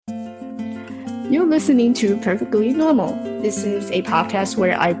You're listening to Perfectly Normal. This is a podcast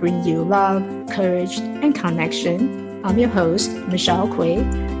where I bring you love, courage, and connection. I'm your host, Michelle Quay.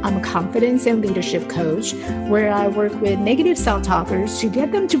 I'm a confidence and leadership coach where I work with negative self-talkers to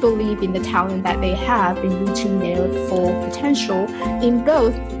get them to believe in the talent that they have in reaching their full potential in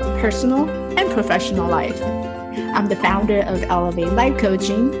both personal and professional life. I'm the founder of Elevate Life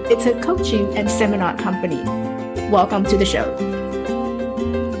Coaching. It's a coaching and seminar company. Welcome to the show.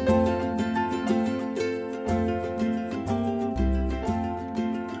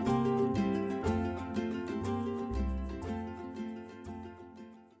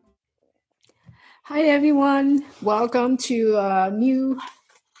 Hi, everyone. Welcome to a new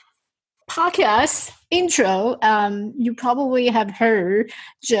podcast intro. You probably have heard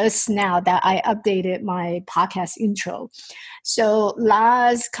just now that I updated my podcast intro. So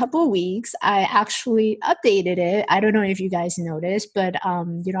last couple of weeks, I actually updated it. I don't know if you guys noticed, but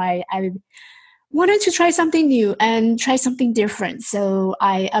I wanted to try something new and try something different. So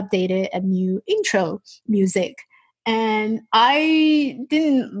I updated a new intro music. And I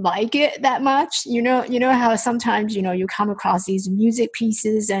didn't like it that much. You know how sometimes, you come across these music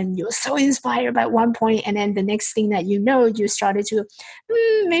pieces and you're so inspired by one point, and then the next thing that you started to,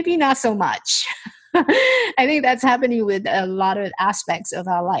 maybe not so much. I think that's happening with a lot of aspects of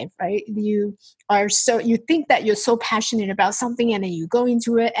our life, right? You think that you're so passionate about something, and then you go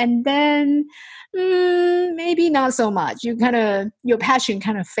into it, and then maybe not so much. Your passion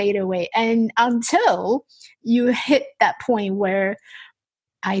kind of fade away, and until you hit that point where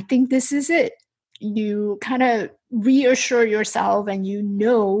I think this is it, you kind of reassure yourself, and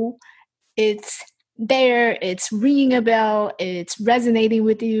it's there, it's ringing a bell, it's resonating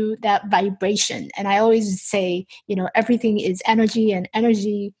with you, that vibration. And I always say, everything is energy, and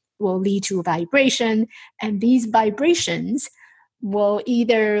energy will lead to vibration. And these vibrations will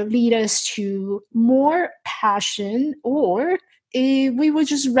either lead us to more passion, or we will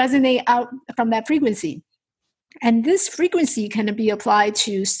just resonate out from that frequency. And this frequency can be applied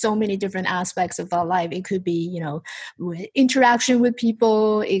to so many different aspects of our life. It could be, with interaction with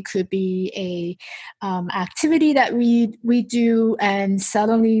people. It could be a activity that we do, and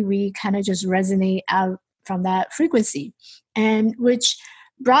suddenly we kind of just resonate out from that frequency. And which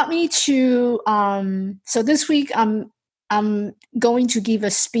brought me to so this week I'm going to give a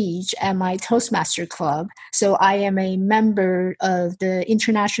speech at my Toastmaster Club. So I am a member of the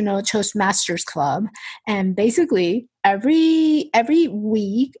International Toastmasters Club. And basically, every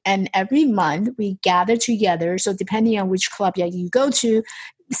week and every month, we gather together. So depending on which club you go to,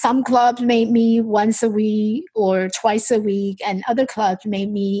 some clubs may meet once a week or twice a week, and other clubs may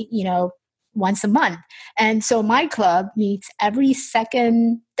meet, once a month. And so my club meets every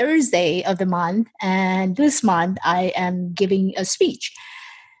second Thursday of the month. And this month I am giving a speech.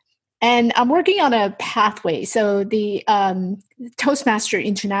 And I'm working on a pathway. So the Toastmaster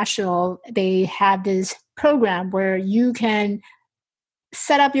International, they have this program where you can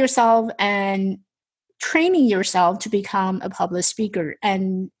set up yourself and training yourself to become a public speaker.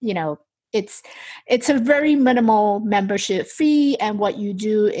 And, it's a very minimal membership fee, and what you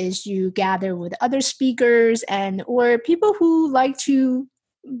do is you gather with other speakers or people who like to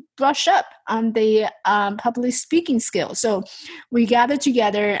brush up on the public speaking skills. So we gather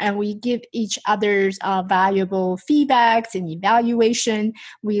together and we give each other's valuable feedbacks and evaluation.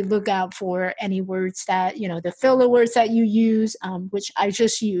 We look out for any words that, the filler words that you use, which I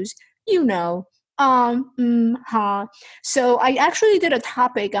just use, So I actually did a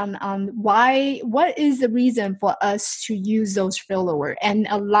topic on what is the reason for us to use those filler words. And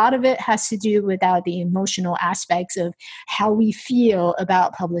a lot of it has to do with the emotional aspects of how we feel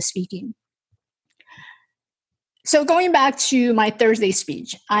about public speaking. So going back to my Thursday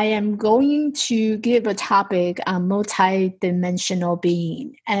speech, I am going to give a topic on multidimensional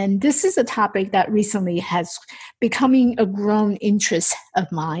being. And this is a topic that recently has becoming a grown interest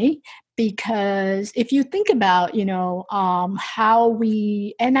of mine. Because if you think about, how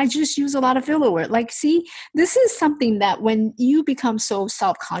and I just use a lot of filler word. This is something that when you become so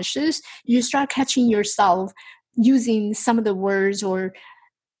self-conscious, you start catching yourself using some of the words or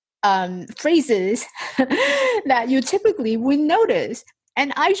phrases that you typically would notice.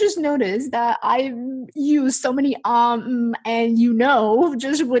 And I just noticed that I use so many and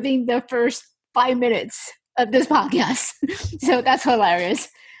just within the first 5 minutes of this podcast. So that's hilarious.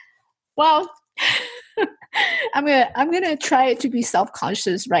 Well, I'm gonna try to be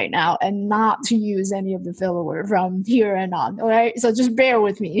self-conscious right now and not to use any of the filler word from here and on. All right, so just bear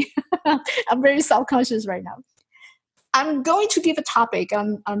with me. I'm very self-conscious right now. I'm going to give a topic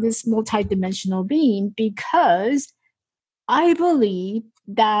on this multidimensional being because I believe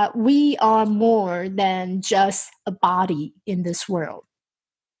that we are more than just a body in this world.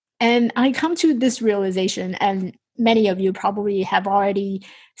 And I come to this realization, and many of you probably have already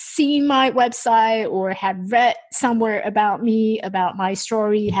seen my website or have read somewhere about me, about my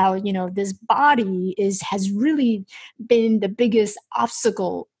story, how, this body has really been the biggest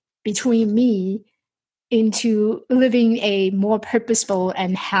obstacle between me into living a more purposeful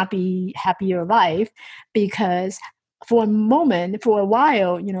and happier life. Because for a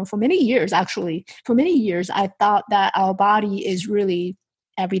while, for many years, I thought that our body is really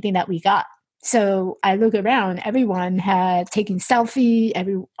everything that we got. So I look around, everyone had taken selfie,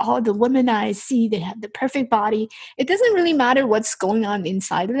 all the women I see, they have the perfect body. It doesn't really matter what's going on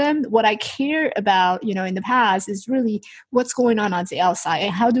inside of them. What I care about, in the past is really what's going on the outside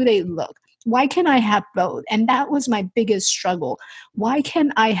and how do they look. Why can't I have both? And that was my biggest struggle. Why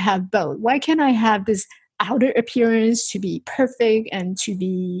can't I have both? Why can't I have this outer appearance to be perfect and to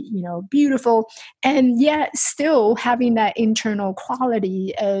be, beautiful, and yet still having that internal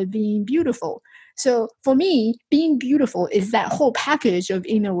quality of being beautiful? So for me, being beautiful is that whole package of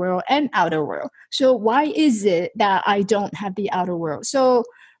inner world and outer world. So why is it that I don't have the outer world? So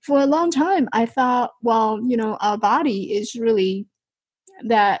for a long time, I thought, well, our body is really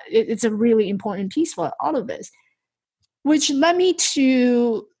that it's a really important piece for all of us, which led me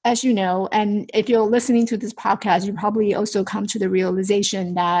to, as you know, and if you're listening to this podcast, you probably also come to the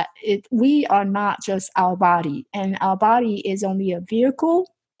realization that we are not just our body, and our body is only a vehicle.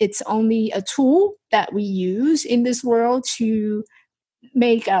 It's only a tool that we use in this world to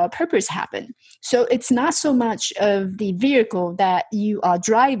make our purpose happen. So it's not so much of the vehicle that you are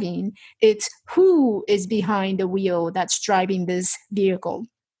driving, it's who is behind the wheel that's driving this vehicle.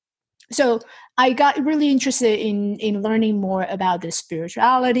 So I got really interested in learning more about the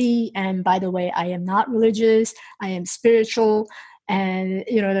spirituality. And by the way, I am not religious, I am spiritual. And,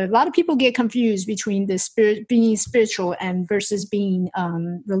 a lot of people get confused between being spiritual and versus being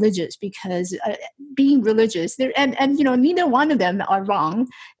religious, because being religious, and neither one of them are wrong.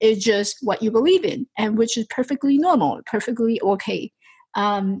 It's just what you believe in, and which is perfectly normal, perfectly okay.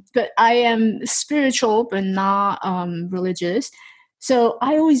 But I am spiritual, but not religious. So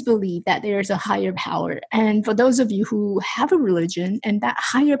I always believe that there's a higher power. And for those of you who have a religion, and that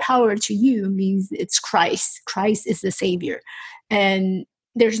higher power to you means it's Christ. Christ is the savior. And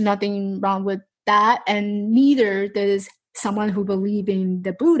there's nothing wrong with that. And neither does someone who believes in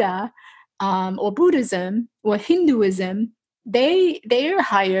the Buddha or Buddhism or Hinduism. Their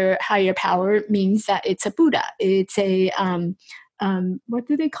higher power means that it's a Buddha. It's a, what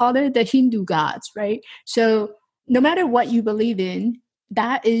do they call it? The Hindu gods, right? So no matter what you believe in,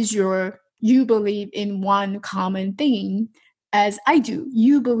 that is you believe in one common thing, as I do.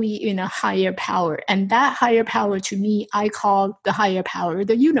 You believe in a higher power. And that higher power, to me, I call the higher power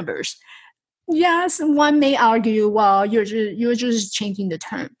the universe. Yes, one may argue, well, you're just changing the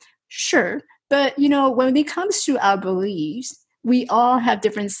term. Sure. But, when it comes to our beliefs, we all have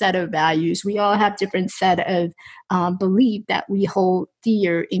different set of values. We all have different set of belief that we hold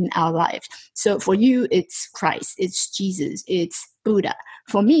dear in our life. So for you, it's Christ, it's Jesus, it's Buddha.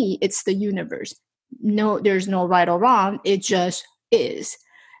 For me, it's the universe. No, there's no right or wrong. It just is.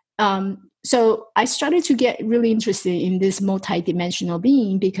 So I started to get really interested in this multidimensional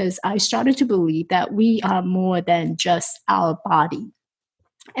being, because I started to believe that we are more than just our body.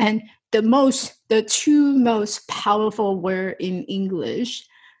 And the two most powerful word in English,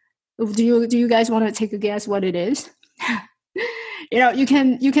 do you guys want to take a guess what it is? You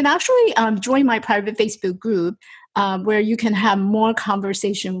can actually join my private Facebook group, where you can have more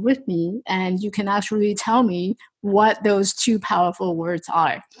conversation with me, and you can actually tell me what those two powerful words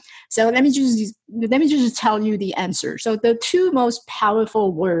are. So let me just tell you the answer. So the two most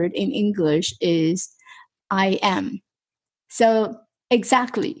powerful word in English is I am. So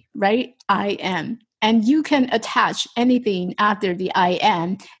exactly, right? I am. And you can attach anything after the I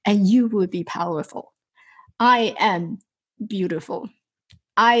am, and you will be powerful. I am beautiful.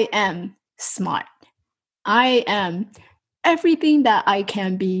 I am smart. I am everything that I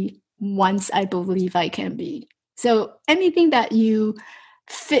can be once I believe I can be. So anything that you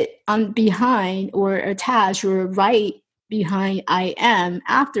fit on behind or attach or write behind I am,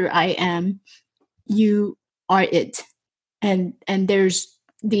 after I am, you are it. And there's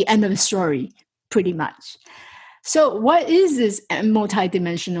the end of the story, pretty much. So what is this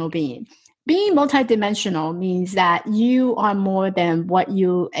multidimensional being? Being multidimensional means that you are more than what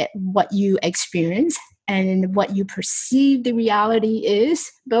you experience and what you perceive the reality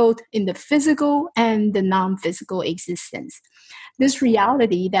is, both in the physical and the non-physical existence. this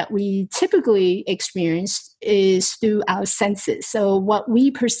reality that we typically experience is through our senses. So what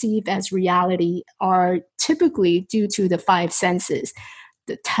we perceive as reality are typically due to the five senses: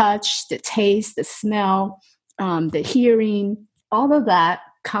 the touch, the taste, the smell, the hearing. All of that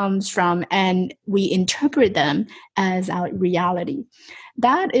comes from, and we interpret them as our reality.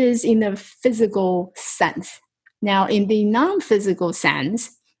 That is in a physical sense. Now, in the non-physical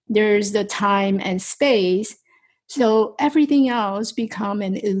sense, there's the time and space. So everything else become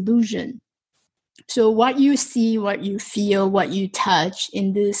an illusion. So what you see, what you feel, what you touch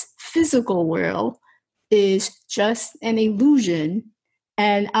in this physical world is just an illusion.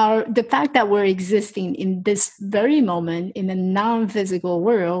 And the fact that we're existing in this very moment in a non-physical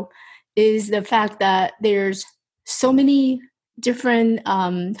world is the fact that there's so many different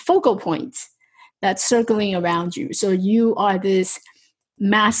focal points that's circling around you. So you are this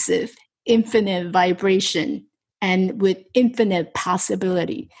massive, infinite vibration and with infinite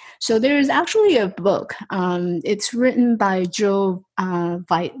possibility. So there's actually a book. It's written by Joe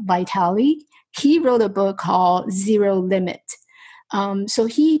Vitale. He wrote a book called Zero Limit. So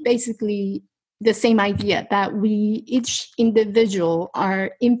he basically, the same idea that we, each individual,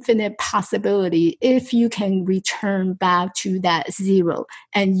 are infinite possibility if you can return back to that zero,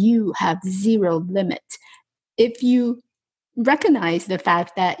 and you have zero limit. If you recognize the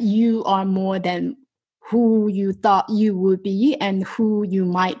fact that you are more than who you thought you would be and who you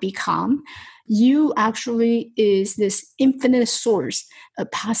might become, you actually is this infinite source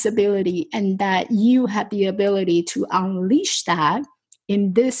of possibility, and that you have the ability to unleash that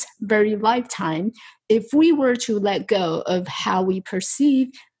in this very lifetime if we were to let go of how we perceive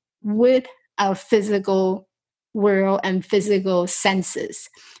with our physical world and physical senses.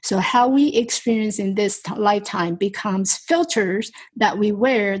 So how we experience in this lifetime becomes filters that we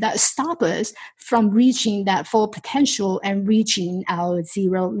wear that stop us from reaching that full potential and reaching our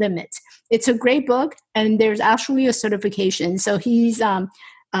zero limit. It's a great book, and there's actually a certification. So he's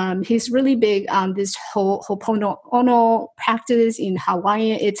really big on this whole Ho'oponopono practice in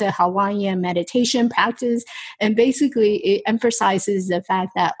Hawaiian. It's a Hawaiian meditation practice, and basically it emphasizes the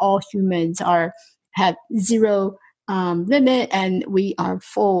fact that all humans have zero limit, and we are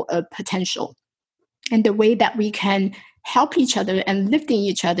full of potential. And the way that we can help each other and lifting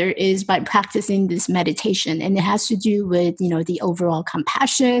each other is by practicing this meditation. And it has to do with, the overall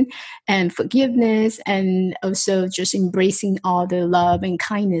compassion and forgiveness, and also just embracing all the love and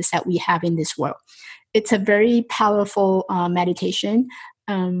kindness that we have in this world. It's a very powerful meditation.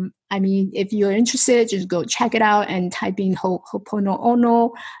 If you're interested, just go check it out and type in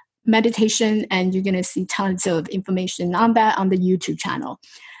Ho'oponopono meditation, and you're going to see tons of information on that on the YouTube channel.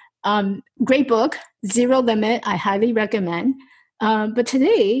 Great book, Zero Limit. I highly recommend. But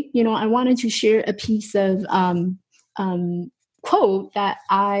today, I wanted to share a piece of quote that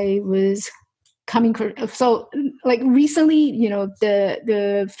I was coming. So, like recently,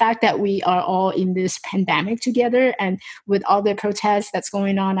 the fact that we are all in this pandemic together, and with all the protests that's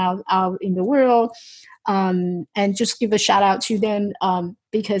going on out in the world. And just give a shout out to them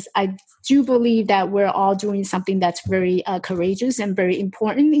because I do believe that we're all doing something that's very courageous and very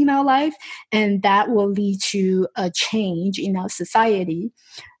important in our life, and that will lead to a change in our society.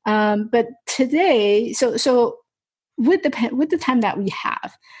 But today, so with the time that we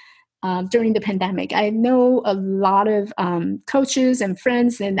have during the pandemic, I know a lot of coaches and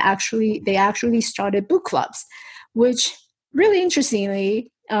friends, and they actually started book clubs, which really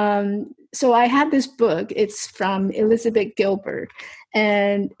interestingly. So I have this book. It's from Elizabeth Gilbert,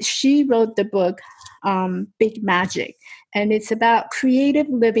 and she wrote the book Big Magic, and it's about creative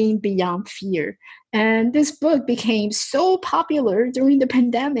living beyond fear. And this book became so popular during the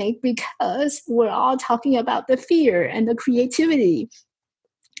pandemic because we're all talking about the fear and the creativity.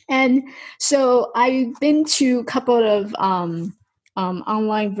 And so I've been to a couple of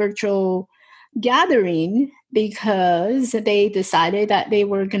online virtual gathering because they decided that they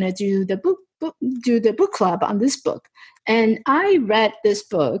were going to do the book club on this book. And I read this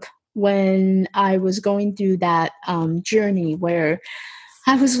book when I was going through that journey where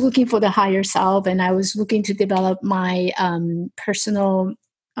I was looking for the higher self, and I was looking to develop my personal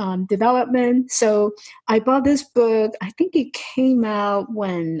development. So I bought this book. I think it came out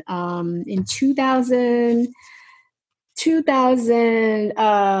when in 2015.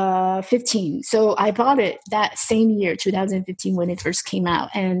 So I bought it that same year, 2015, when it first came out.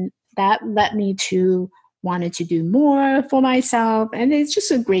 And that led me to wanted to do more for myself. And it's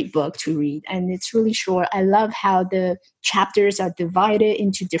just a great book to read. And it's really short. I love how the chapters are divided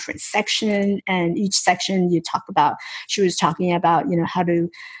into different sections. And each section she was talking about, how to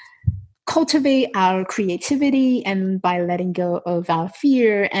cultivate our creativity and by letting go of our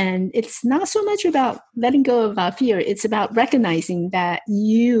fear. And it's not so much about letting go of our fear, it's about recognizing that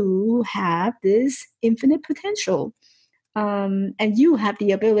you have this infinite potential, and you have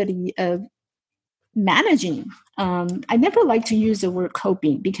the ability of managing. I never like to use the word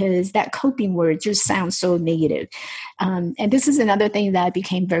coping because that coping word just sounds so negative. And this is another thing that I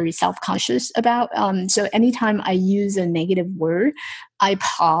became very self-conscious about. So anytime I use a negative word, I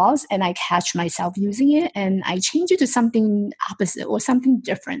pause and I catch myself using it and I change it to something opposite or something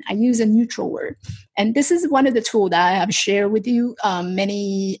different. I use a neutral word. And this is one of the tools that I have shared with you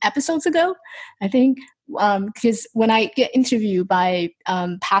many episodes ago, I think. Because when I get interviewed by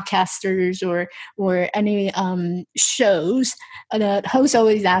podcasters or any shows, the host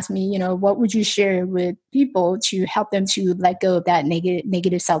always asks me, what would you share with people to help them to let go of that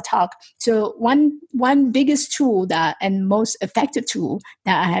negative self-talk? So one biggest tool and most effective tool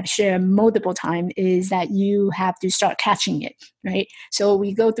that I have shared multiple times is that you have to start catching it, right? So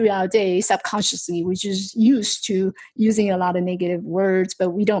we go through our day subconsciously, we're just used to using a lot of negative words,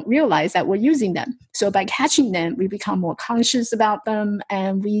 but we don't realize that we're using them. So by catching them, we become more conscious about them,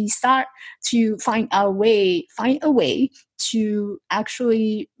 and we start to find a way to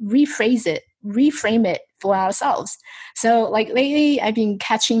actually reframe it for ourselves. So like lately, I've been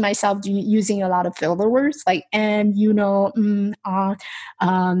catching myself using a lot of filler words, like and and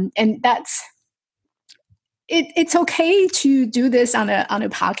that's. It's okay to do this on a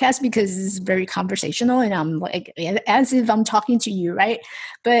podcast because it's very conversational and I'm like as if I'm talking to you, right?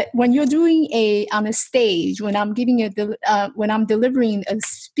 But when you're doing on a stage, when I'm when I'm delivering a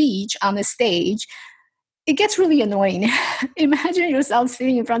speech on a stage, it gets really annoying. Imagine yourself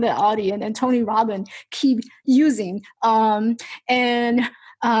sitting in front of the audience and Tony Robbins keep using and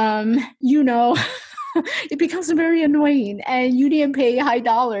it becomes very annoying, and you didn't pay high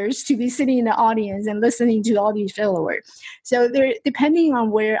dollars to be sitting in the audience and listening to all these filler words. So depending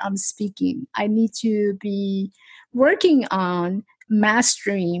on where I'm speaking, I need to be working on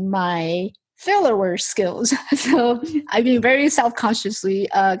mastering my filler word skills. So I've been very self-consciously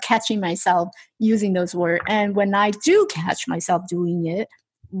catching myself using those words. And when I do catch myself doing it,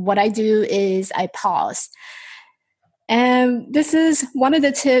 what I do is I pause. And this is one of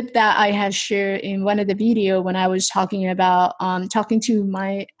the tips that I had shared in one of the video when I was talking about talking to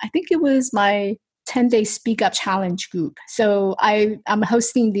I think it was my 10-day Speak Up Challenge group. So I'm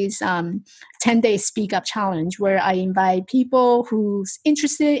hosting this 10-day Speak Up Challenge where I invite people who's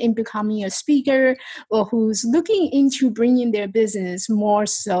interested in becoming a speaker or who's looking into bringing their business more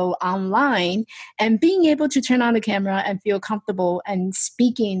so online and being able to turn on the camera and feel comfortable and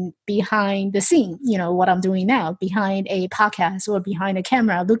speaking behind the scene, what I'm doing now, behind a podcast or behind a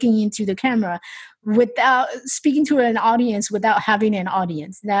camera, looking into the camera without speaking to an audience, without having an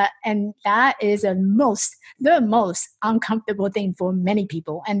audience. That is the most uncomfortable thing for many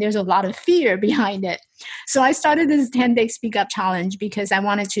people. And there's a lot of fear behind it. So I started this 10-day Speak Up Challenge because I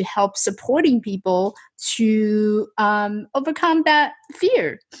wanted to help supporting people to overcome that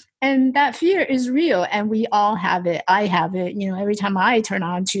fear. And that fear is real, and we all have it. I have it. Every time I turn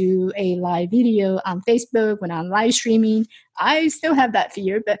on to a live video on Facebook, when I'm live streaming, I still have that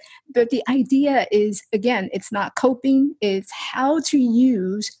fear. But the idea is, again, it's not coping. It's how to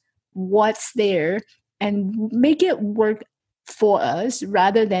use what's there and make it work for us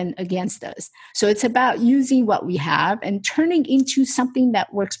rather than against us. So it's about using what we have and turning into something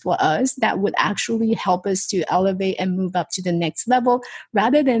that works for us, that would actually help us to elevate and move up to the next level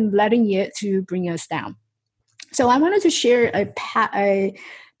rather than letting it to bring us down. So I wanted to share a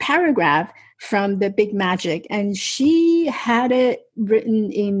paragraph from the Big Magic, and she had it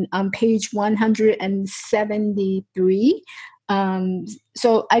written on page 173.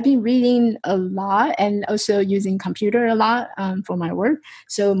 So I've been reading a lot and also using computer a lot for my work.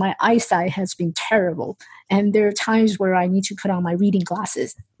 So my eyesight has been terrible. And there are times where I need to put on my reading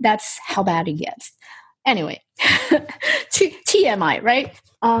glasses. That's how bad it gets. Anyway, TMI, right?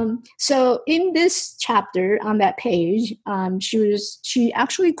 So in this chapter on that page, she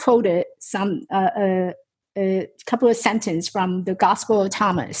actually quoted a couple of sentences from the Gospel of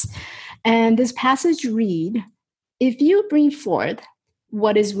Thomas. And this passage read, "If you bring forth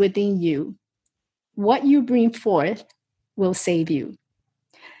what is within you, what you bring forth will save you.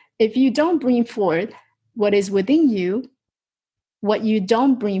 If you don't bring forth what is within you, what you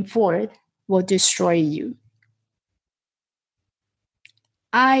don't bring forth will destroy you."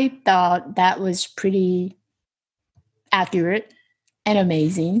 I thought that was pretty accurate and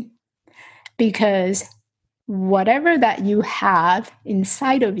amazing, because whatever that you have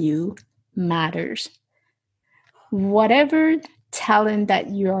inside of you matters. Whatever talent that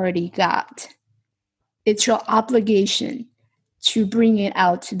you already got. It's your obligation to bring it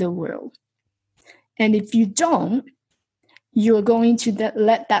out to the world. And if you don't, you're going to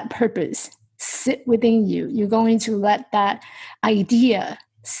let that purpose sit within you. You're going to let that idea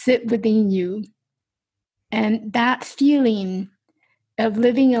sit within you. And that feeling of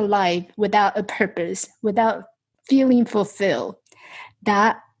living a life without a purpose, without feeling fulfilled,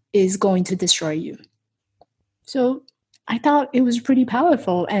 that is going to destroy you. So I thought it was pretty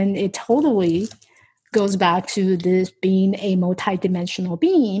powerful, and it totally goes back to this being a multidimensional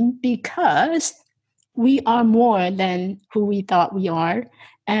being, because we are more than who we thought we are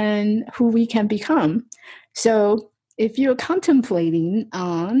and who we can become. So if you're contemplating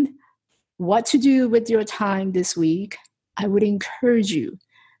on what to do with your time this week, I would encourage you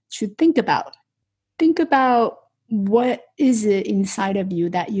to think about what is it inside of you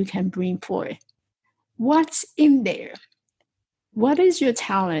that you can bring forth. What's in there? What is your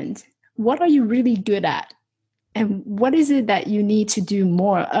talent? What are you really good at? And what is it that you need to do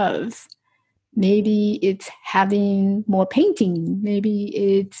more of? Maybe it's having more painting. Maybe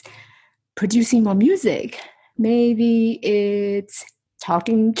it's producing more music. Maybe it's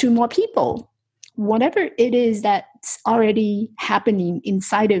talking to more people. Whatever it is that's already happening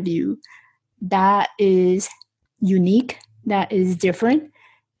inside of you that is unique, that is different,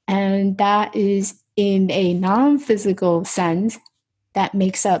 and that is in a non-physical sense that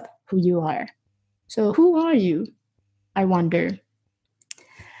makes up who you are. So who are you, I wonder?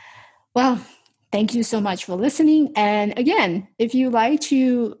 Well, thank you so much for listening. And again, if you like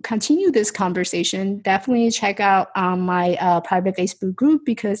to continue this conversation, definitely check out my private Facebook group,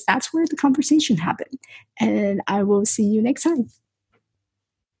 because that's where the conversation happened. And I will see you next time.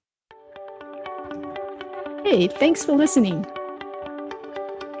 Hey, thanks for listening.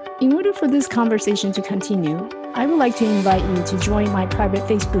 In order for this conversation to continue, I would like to invite you to join my private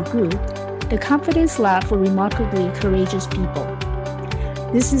Facebook group, The Confidence Lab for Remarkably Courageous People.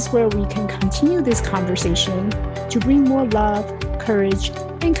 This is where we can continue this conversation to bring more love, courage,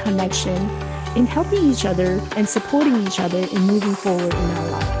 and connection in helping each other and supporting each other in moving forward in our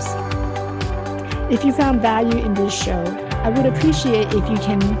lives. If you found value in this show, I would appreciate if you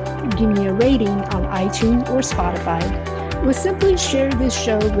can give me a rating on iTunes or Spotify, or simply share this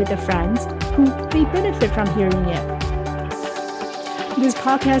show with a friend who may benefit from hearing it. This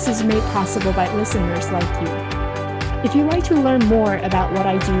podcast is made possible by listeners like you. If you'd like to learn more about what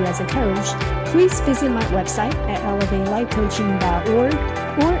I do as a coach, please visit my website at elevatelifecoaching.org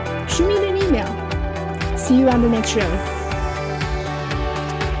or shoot me an email. See you on the next show.